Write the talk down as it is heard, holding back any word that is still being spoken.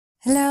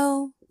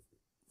Hello,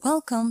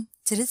 welcome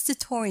to this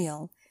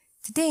tutorial.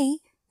 Today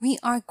we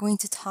are going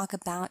to talk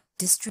about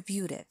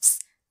distributives,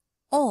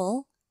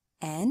 all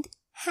and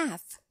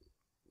half.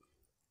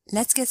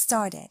 Let's get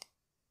started.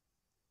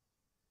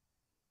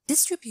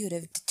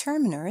 Distributive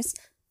determiners,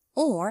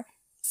 or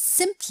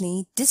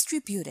simply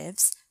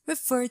distributives,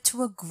 refer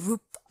to a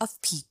group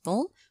of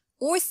people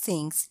or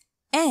things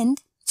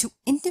and to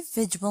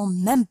individual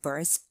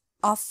members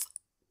of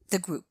the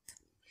group.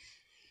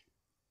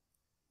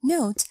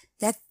 Note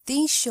that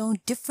they show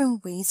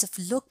different ways of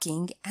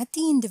looking at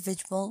the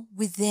individual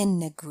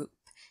within a group,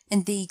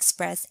 and they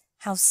express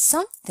how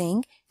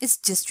something is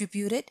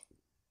distributed,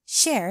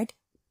 shared,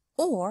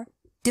 or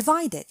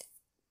divided.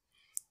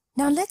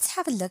 Now let's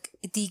have a look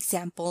at the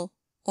example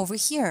over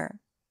here.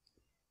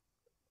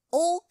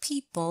 All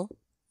people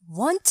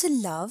want to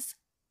love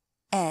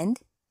and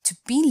to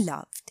be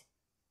loved.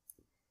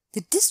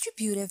 The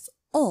distributive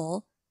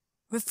all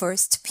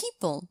refers to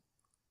people,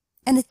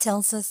 and it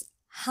tells us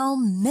how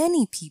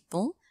many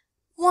people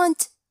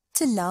want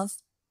to love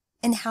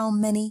and how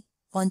many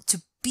want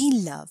to be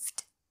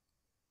loved.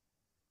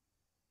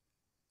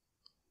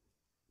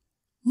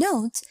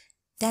 Note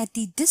that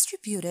the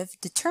distributive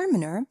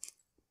determiner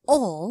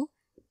all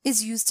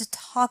is used to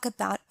talk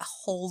about a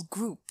whole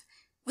group,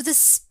 with a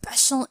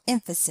special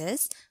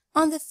emphasis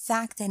on the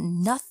fact that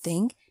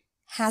nothing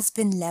has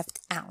been left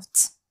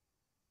out.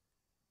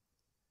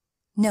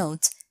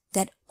 Note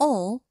that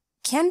all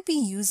can be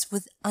used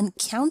with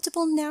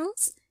uncountable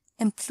nouns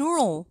and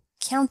plural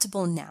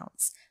countable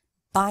nouns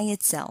by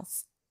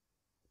itself.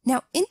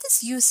 Now, in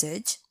this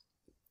usage,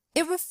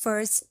 it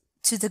refers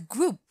to the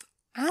group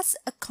as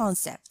a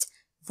concept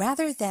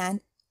rather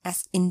than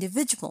as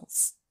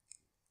individuals.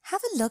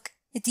 Have a look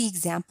at the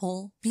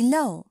example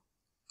below.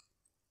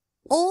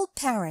 All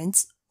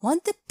parents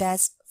want the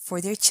best for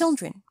their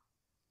children.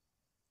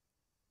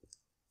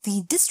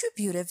 The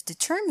distributive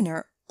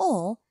determiner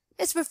all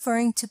is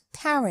referring to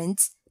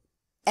parents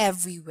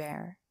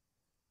everywhere.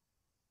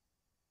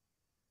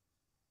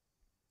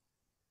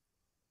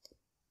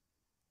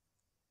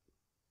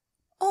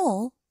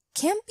 All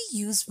can be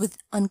used with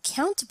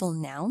uncountable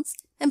nouns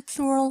and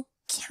plural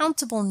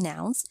countable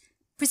nouns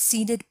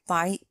preceded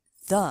by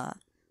the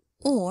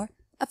or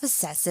a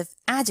possessive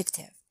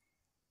adjective.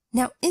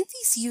 Now, in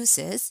these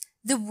uses,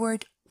 the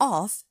word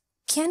of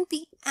can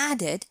be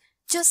added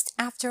just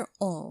after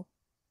all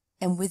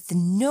and with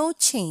no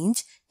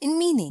change in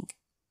meaning.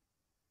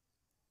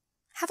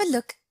 Have a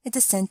look at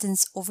the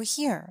sentence over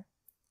here.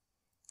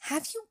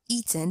 Have you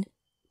eaten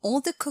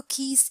all the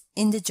cookies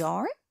in the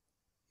jar?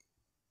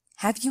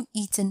 Have you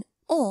eaten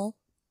all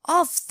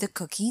of the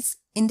cookies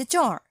in the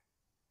jar?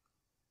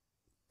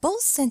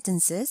 Both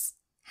sentences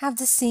have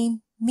the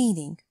same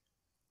meaning.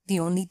 The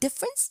only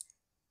difference?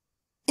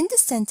 In the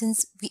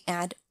sentence, we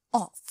add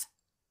of,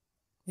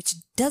 which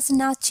does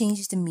not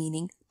change the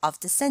meaning of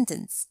the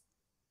sentence.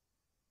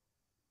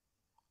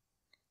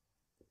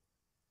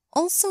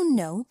 Also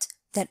note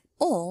that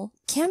all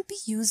can be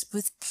used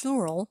with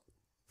plural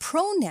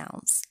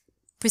pronouns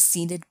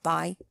preceded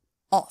by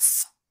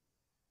of.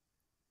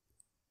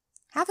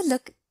 Have a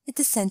look at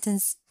the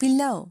sentence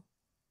below.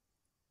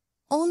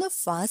 All of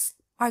us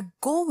are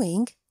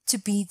going to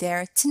be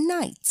there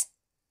tonight.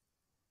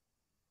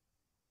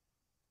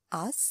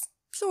 Us,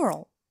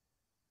 plural,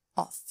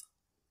 of.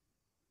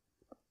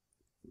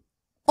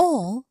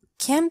 All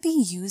can be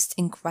used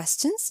in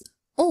questions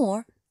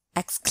or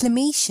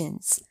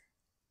exclamations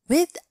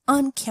with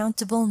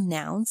uncountable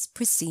nouns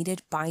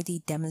preceded by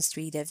the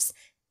demonstratives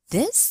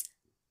this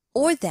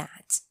or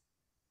that.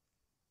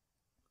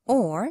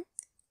 Or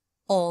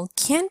all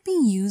can be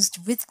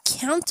used with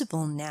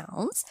countable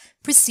nouns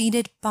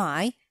preceded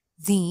by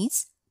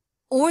these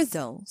or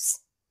those.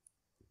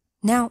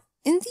 Now,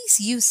 in these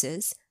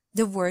uses,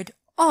 the word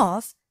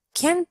of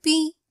can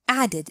be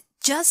added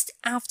just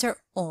after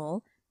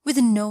all with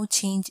no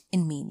change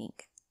in meaning.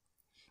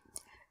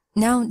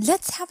 Now,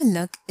 let's have a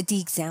look at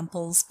the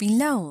examples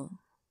below.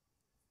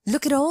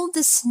 Look at all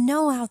the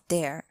snow out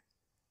there.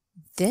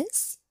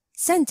 This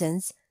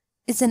sentence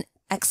is an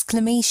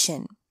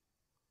exclamation.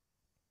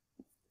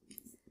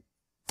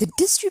 The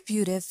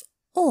distributive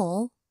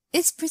all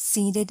is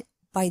preceded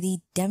by the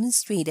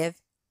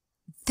demonstrative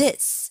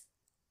this,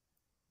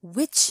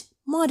 which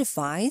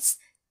modifies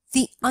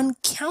the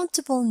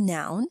uncountable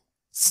noun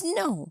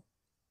snow.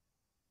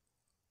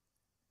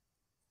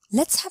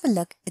 Let's have a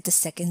look at the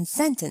second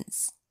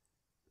sentence.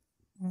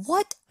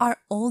 What are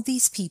all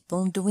these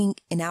people doing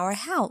in our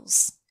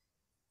house?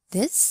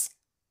 This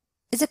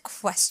is a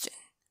question,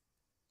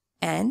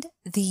 and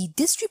the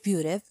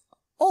distributive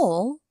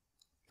all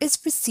is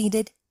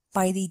preceded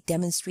by the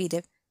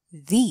demonstrative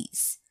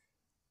these,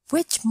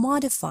 which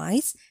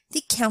modifies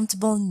the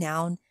countable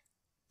noun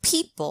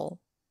people.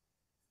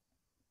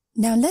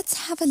 Now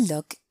let's have a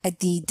look at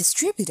the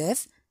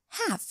distributive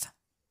half.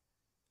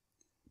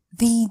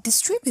 The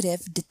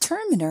distributive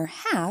determiner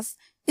half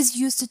is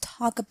used to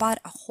talk about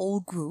a whole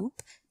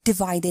group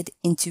divided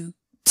into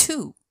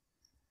two.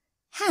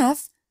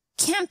 Half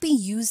can be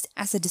used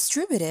as a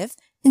distributive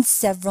in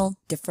several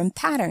different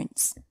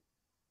patterns.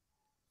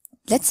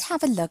 Let's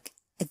have a look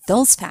at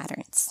those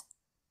patterns.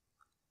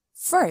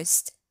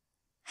 First,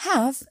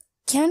 have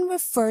can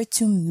refer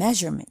to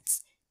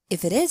measurements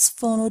if it is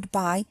followed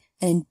by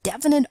an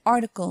indefinite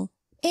article,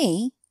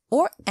 a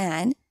or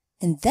an,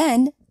 and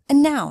then a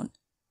noun.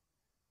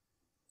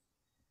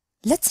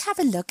 Let's have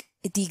a look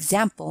at the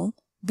example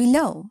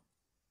below.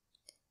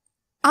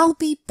 I'll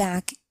be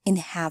back in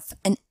half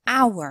an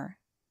hour.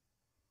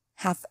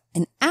 Half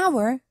an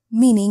hour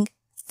meaning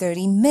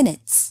 30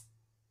 minutes.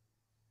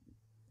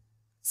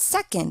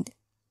 Second,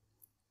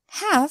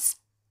 have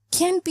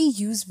can be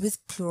used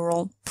with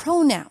plural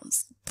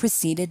pronouns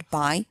preceded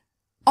by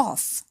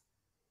of.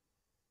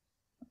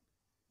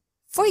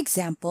 For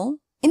example,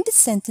 in the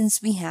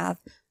sentence we have,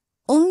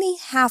 only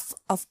half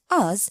of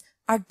us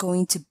are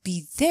going to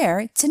be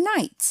there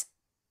tonight.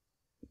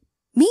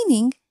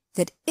 Meaning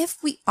that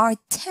if we are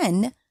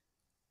 10,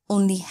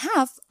 only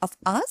half of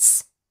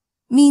us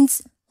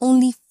means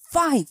only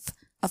 5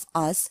 of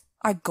us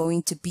are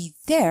going to be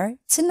there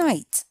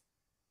tonight.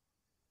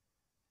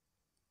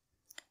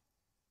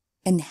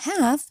 And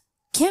have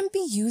can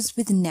be used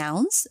with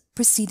nouns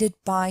preceded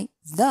by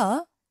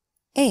the,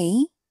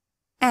 a,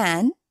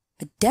 an,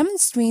 a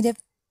demonstrative,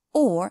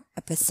 or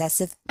a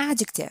possessive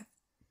adjective.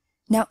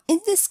 Now,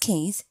 in this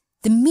case,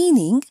 the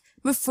meaning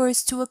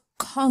refers to a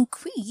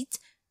concrete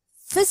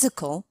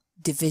physical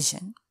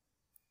division.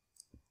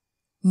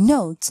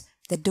 Note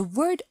that the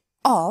word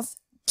of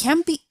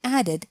can be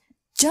added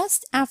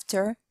just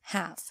after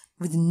have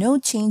with no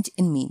change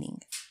in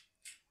meaning.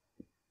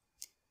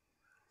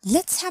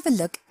 Let's have a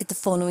look at the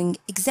following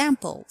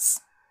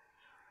examples.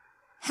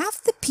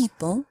 Half the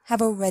people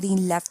have already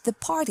left the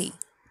party,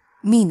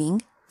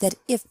 meaning that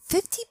if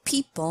 50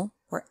 people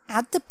were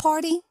at the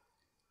party,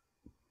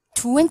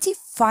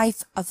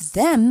 25 of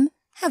them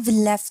have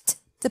left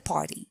the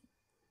party.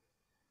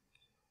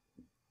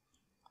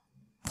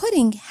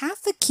 Putting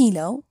half a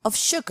kilo of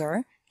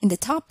sugar in the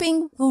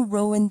topping will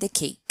ruin the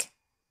cake,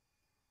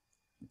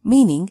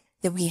 meaning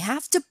that we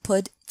have to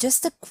put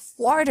just a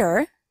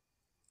quarter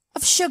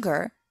of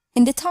sugar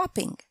in the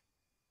topping,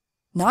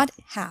 not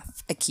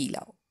half a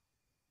kilo.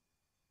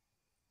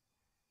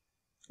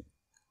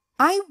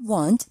 I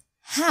want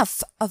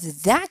half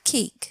of that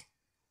cake,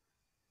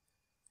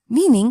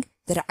 meaning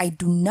that I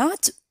do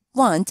not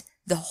want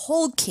the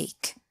whole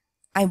cake.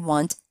 I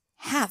want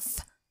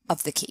half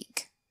of the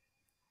cake.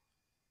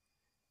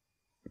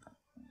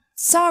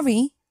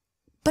 Sorry,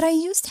 but I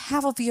used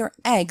half of your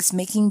eggs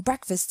making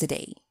breakfast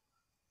today.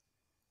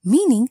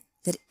 Meaning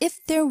that if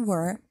there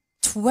were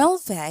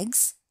 12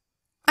 eggs,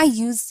 I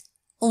used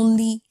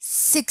only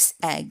 6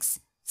 eggs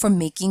for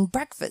making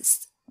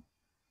breakfast.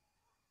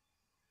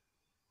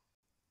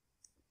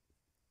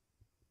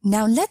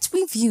 Now let's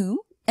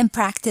review and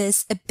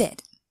practice a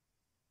bit.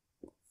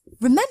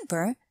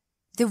 Remember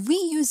that we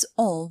use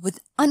all with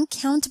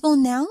uncountable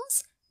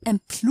nouns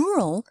and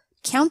plural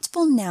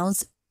countable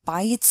nouns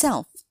by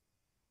itself.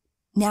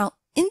 Now,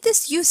 in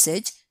this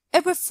usage,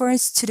 it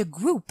refers to the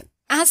group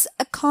as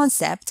a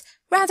concept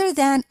rather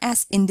than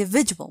as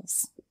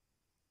individuals.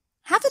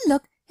 Have a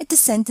look at the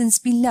sentence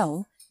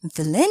below and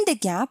fill in the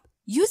gap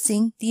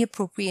using the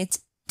appropriate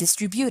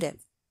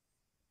distributive.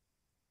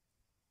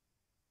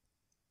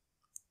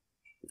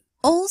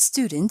 All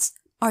students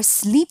are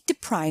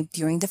sleep-deprived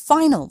during the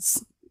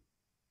finals.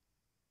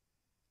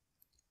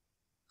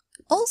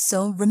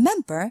 Also,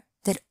 remember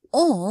that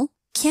all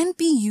can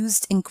be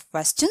used in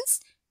questions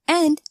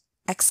and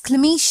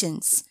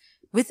exclamations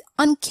with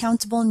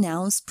uncountable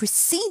nouns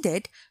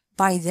preceded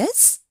by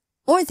this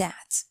or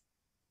that.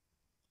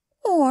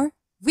 Or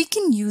we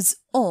can use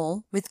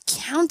all with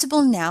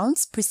countable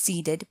nouns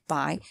preceded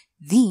by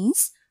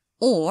these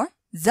or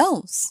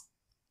those.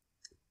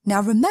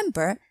 Now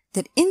remember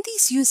that in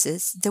these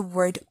uses, the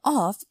word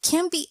of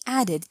can be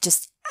added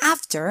just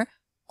after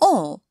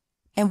all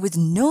and with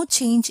no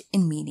change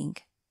in meaning.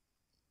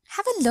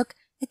 Have a look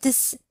at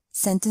this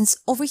sentence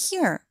over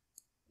here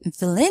and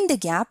fill in the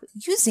gap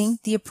using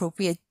the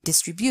appropriate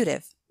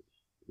distributive.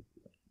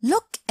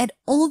 Look at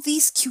all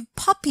these cute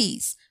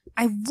puppies.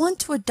 I want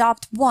to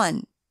adopt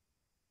one.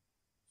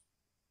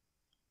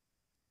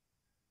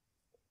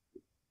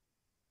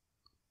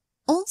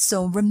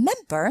 Also,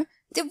 remember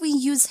that we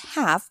use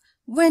have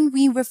when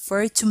we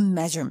refer to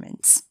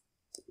measurements.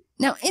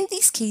 Now, in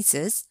these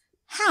cases,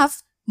 have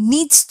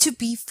needs to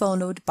be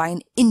followed by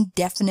an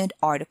indefinite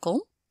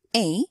article,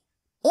 a,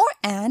 or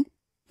an,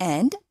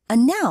 and a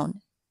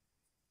noun.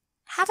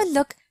 Have a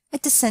look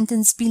at the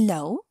sentence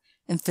below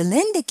and fill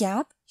in the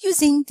gap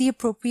using the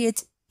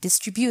appropriate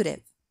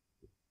distributive.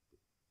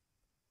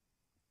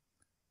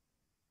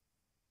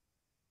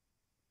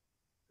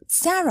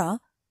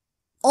 Sarah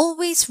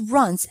always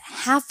runs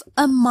half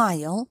a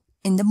mile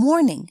in the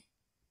morning.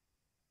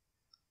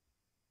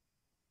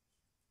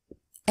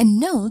 And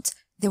note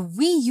that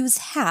we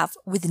use have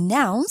with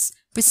nouns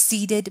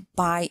preceded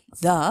by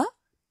the,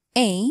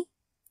 a,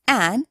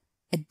 an,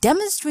 a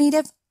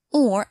demonstrative,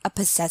 or a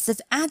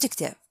possessive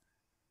adjective.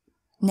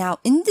 Now,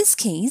 in this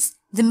case,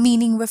 the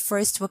meaning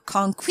refers to a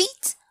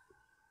concrete,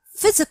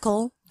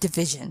 physical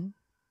division.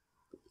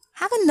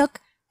 Have a look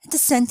at the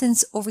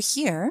sentence over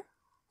here.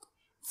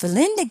 Fill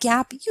in the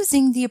gap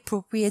using the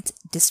appropriate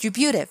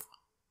distributive.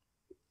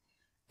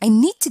 I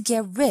need to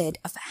get rid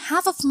of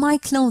half of my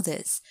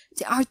clothes.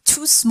 They are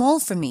too small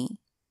for me.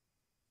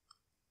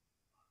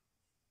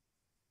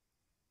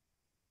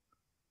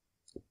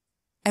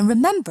 And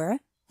remember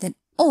that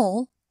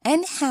all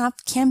and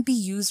half can be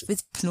used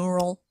with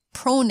plural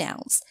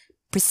pronouns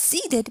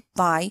preceded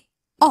by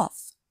of.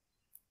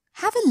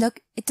 Have a look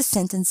at the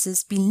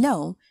sentences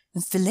below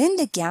and fill in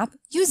the gap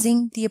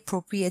using the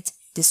appropriate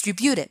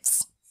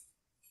distributives.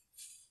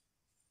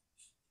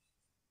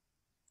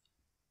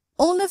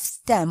 All of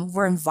them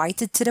were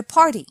invited to the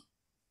party.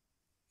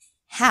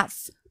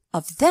 Half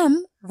of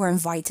them were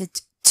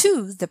invited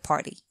to the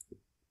party.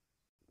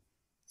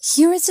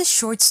 Here is a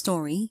short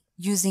story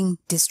using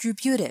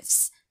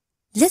distributives.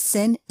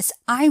 Listen as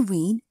I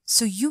read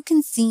so you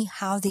can see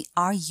how they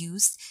are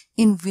used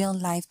in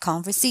real-life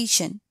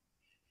conversation.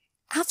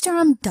 After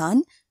I'm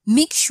done,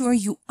 make sure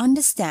you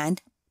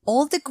understand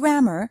all the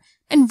grammar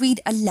and read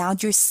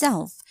aloud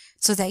yourself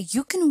so that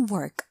you can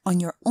work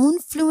on your own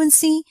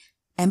fluency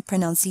and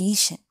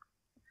pronunciation.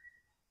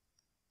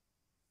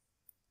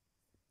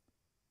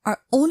 Are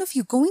all of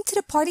you going to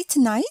the party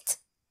tonight?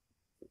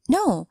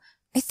 No,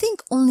 I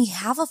think only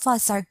half of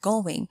us are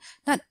going.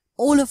 Not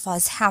all of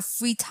us have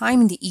free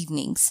time in the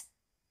evenings.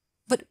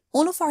 But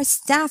all of our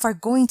staff are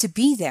going to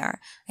be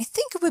there. I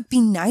think it would be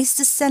nice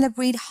to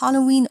celebrate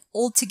Halloween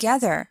all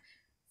together.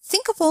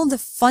 Think of all the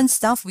fun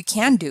stuff we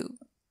can do.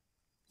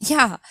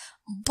 Yeah,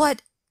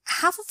 but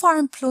half of our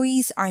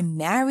employees are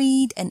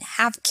married and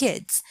have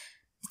kids.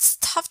 It's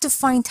tough to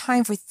find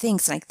time for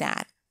things like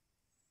that.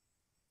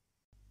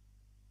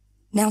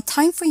 Now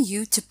time for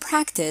you to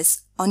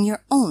practice on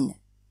your own.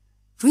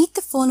 Read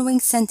the following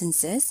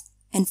sentences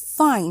and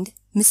find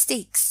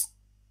mistakes.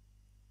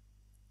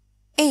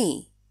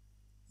 A.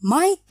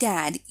 My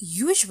dad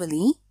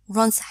usually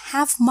runs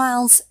half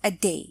miles a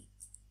day.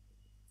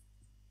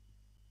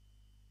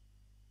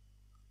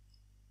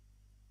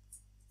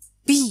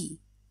 B.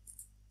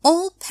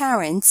 All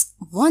parents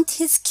want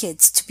his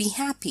kids to be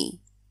happy.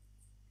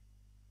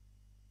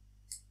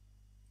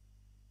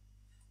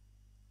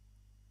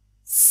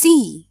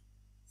 C.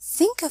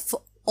 Think of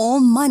all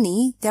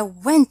money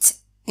that went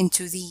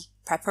into the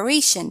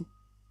preparation.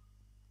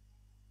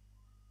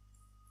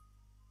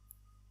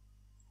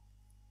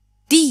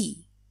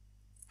 D.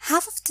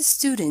 Half of the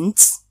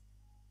students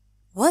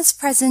was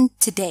present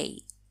today.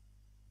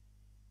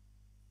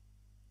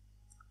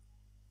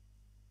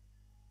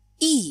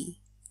 E.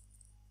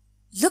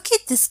 Look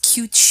at these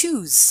cute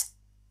shoes.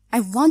 I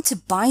want to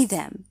buy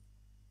them.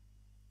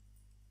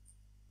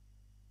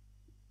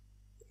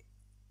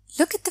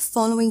 Look at the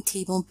following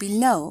table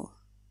below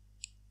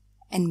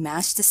and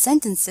match the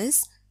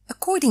sentences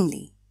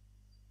accordingly.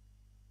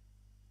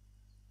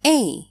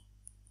 A.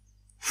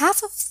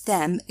 Half of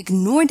them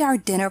ignored our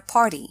dinner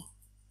party.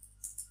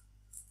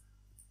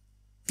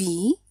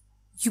 B.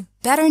 You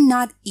better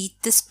not eat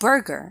this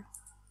burger.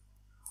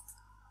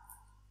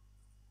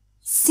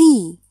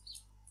 C.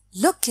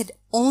 Look at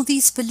all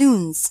these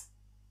balloons.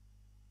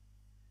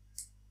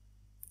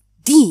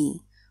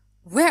 D.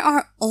 Where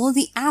are all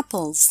the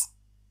apples?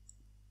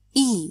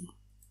 E.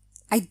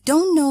 I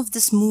don't know if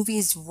this movie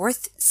is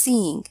worth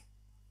seeing.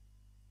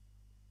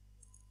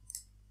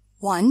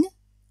 1.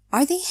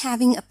 Are they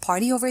having a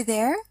party over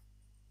there?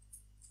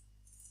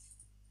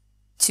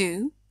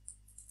 2.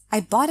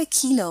 I bought a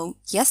kilo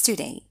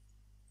yesterday.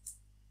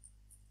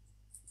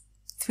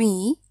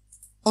 3.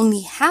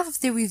 Only half of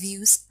the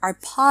reviews are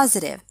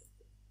positive.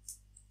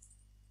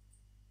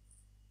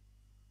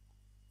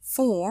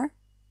 4.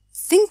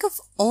 Think of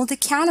all the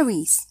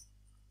calories.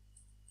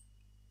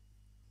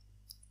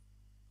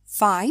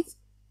 5.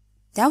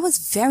 That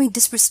was very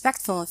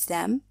disrespectful of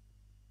them.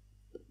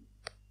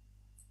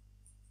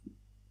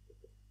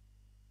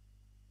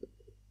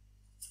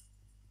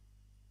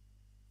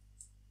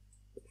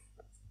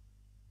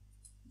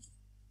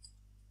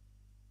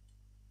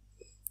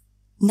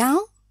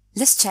 Now,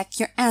 let's check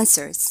your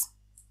answers.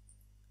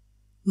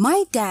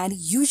 My dad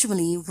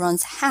usually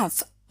runs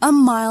half a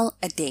mile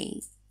a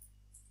day.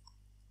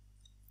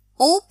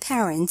 All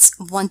parents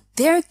want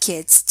their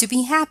kids to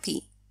be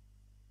happy.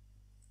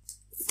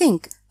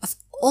 Think of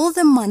all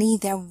the money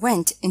that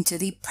went into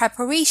the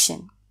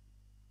preparation.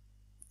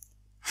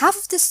 Half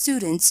of the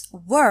students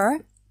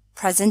were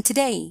present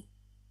today.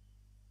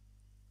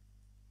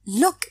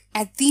 Look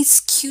at these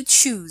cute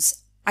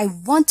shoes. I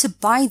want to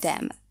buy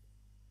them.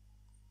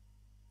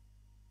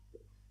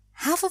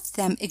 Half of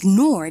them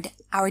ignored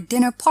our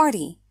dinner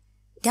party.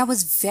 That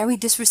was very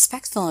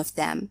disrespectful of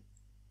them.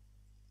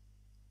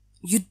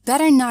 You'd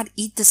better not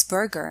eat this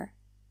burger.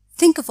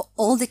 Think of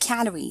all the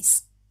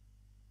calories.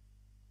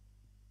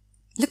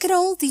 Look at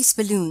all these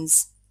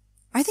balloons.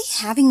 Are they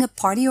having a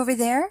party over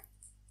there?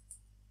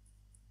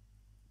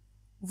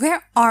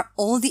 Where are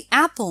all the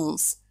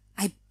apples?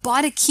 I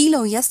bought a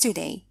kilo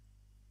yesterday.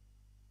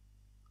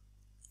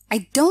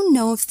 I don't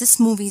know if this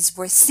movie is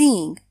worth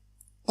seeing.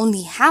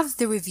 Only half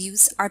the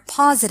reviews are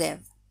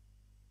positive.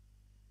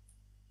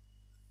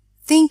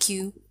 Thank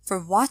you for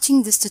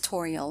watching this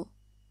tutorial.